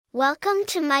Welcome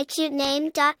to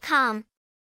mycutename.com.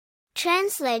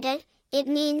 Translated, it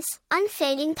means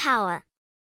unfading power.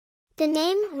 The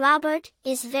name Robert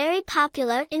is very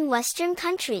popular in Western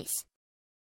countries,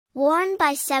 worn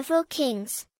by several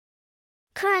kings.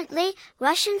 Currently,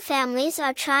 Russian families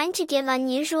are trying to give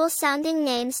unusual-sounding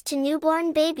names to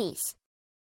newborn babies.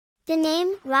 The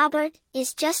name Robert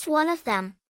is just one of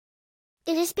them.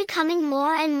 It is becoming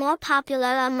more and more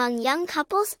popular among young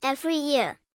couples every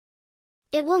year.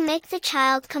 It will make the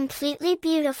child completely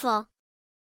beautiful.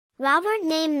 Robert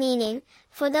name meaning,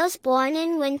 for those born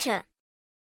in winter.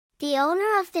 The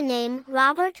owner of the name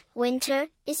Robert Winter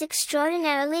is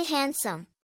extraordinarily handsome.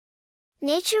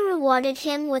 Nature rewarded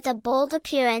him with a bold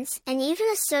appearance and even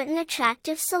a certain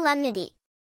attractive solemnity.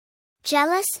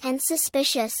 Jealous and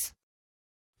suspicious.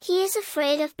 He is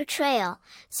afraid of betrayal,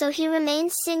 so he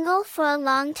remains single for a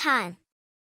long time.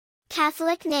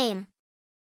 Catholic name.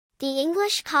 The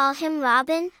English call him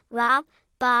Robin, Rob,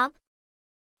 Bob.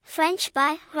 French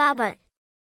by Robert.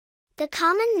 The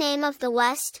common name of the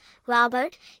West,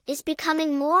 Robert, is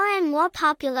becoming more and more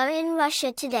popular in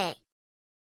Russia today.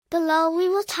 Below we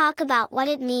will talk about what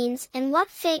it means and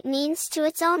what fate means to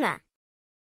its owner.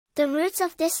 The roots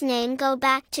of this name go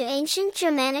back to ancient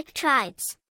Germanic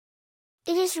tribes.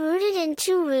 It is rooted in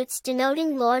two roots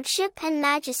denoting lordship and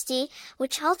majesty,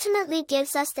 which ultimately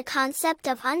gives us the concept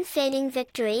of unfading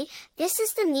victory. This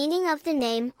is the meaning of the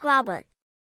name Robert.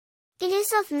 It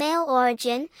is of male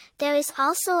origin. There is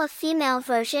also a female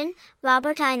version,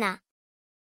 Robertina.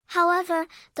 However,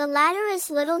 the latter is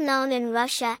little known in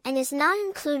Russia and is not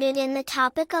included in the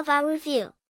topic of our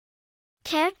review.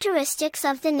 Characteristics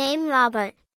of the name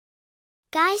Robert.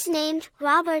 Guys named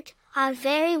Robert are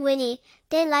very witty.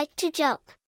 They like to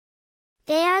joke.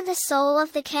 They are the soul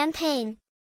of the campaign.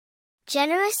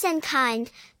 Generous and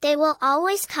kind, they will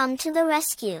always come to the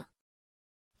rescue.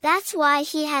 That's why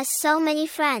he has so many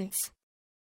friends.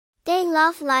 They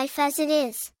love life as it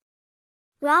is.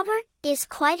 Robert is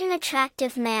quite an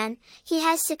attractive man. He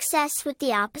has success with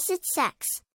the opposite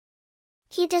sex.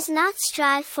 He does not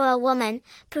strive for a woman,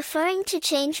 preferring to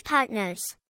change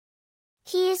partners.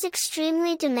 He is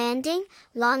extremely demanding,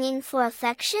 longing for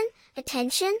affection,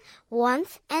 attention,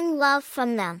 warmth, and love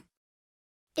from them.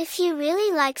 If he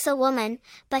really likes a woman,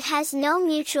 but has no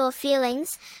mutual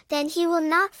feelings, then he will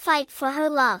not fight for her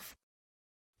love.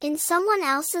 In someone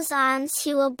else's arms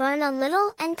he will burn a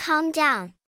little and calm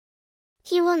down.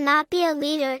 He will not be a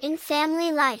leader in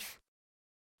family life.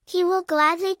 He will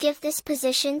gladly give this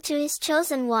position to his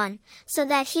chosen one, so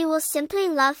that he will simply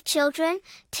love children,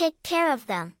 take care of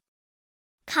them.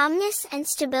 Calmness and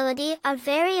stability are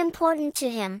very important to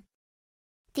him.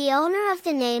 The owner of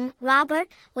the name Robert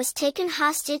was taken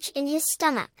hostage in his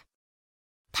stomach.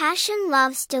 Passion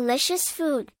loves delicious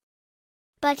food.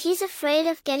 But he's afraid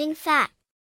of getting fat.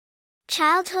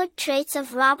 Childhood traits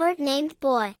of Robert named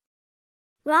boy.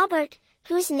 Robert,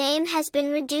 whose name has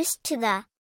been reduced to the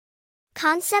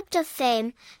concept of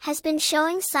fame, has been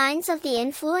showing signs of the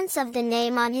influence of the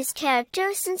name on his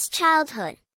character since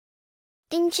childhood.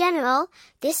 In general,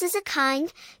 this is a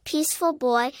kind, peaceful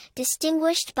boy,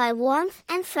 distinguished by warmth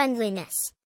and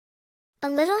friendliness. A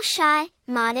little shy,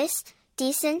 modest,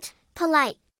 decent,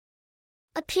 polite.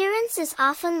 Appearance is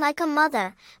often like a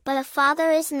mother, but a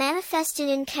father is manifested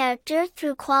in character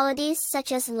through qualities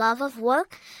such as love of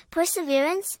work,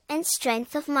 perseverance, and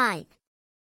strength of mind.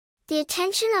 The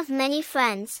attention of many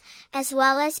friends, as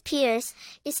well as peers,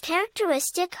 is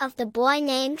characteristic of the boy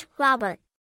named Robert.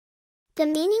 The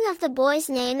meaning of the boy's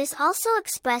name is also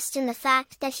expressed in the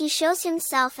fact that he shows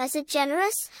himself as a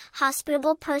generous,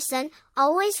 hospitable person,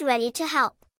 always ready to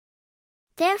help.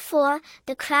 Therefore,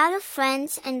 the crowd of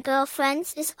friends and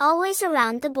girlfriends is always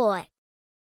around the boy.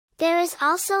 There is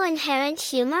also inherent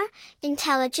humor,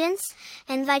 intelligence,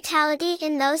 and vitality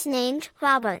in those named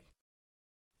Robert.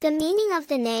 The meaning of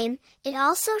the name, it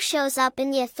also shows up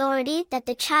in the authority that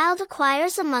the child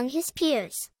acquires among his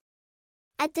peers.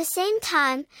 At the same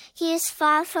time, he is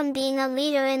far from being a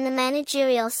leader in the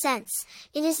managerial sense.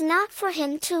 It is not for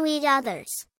him to lead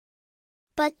others.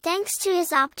 But thanks to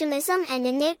his optimism and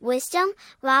innate wisdom,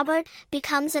 Robert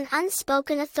becomes an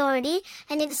unspoken authority,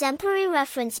 an exemplary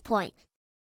reference point.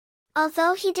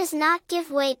 Although he does not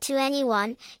give weight to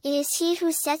anyone, it is he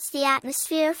who sets the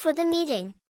atmosphere for the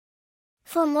meeting.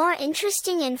 For more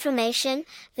interesting information,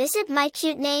 visit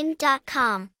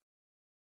mycutename.com.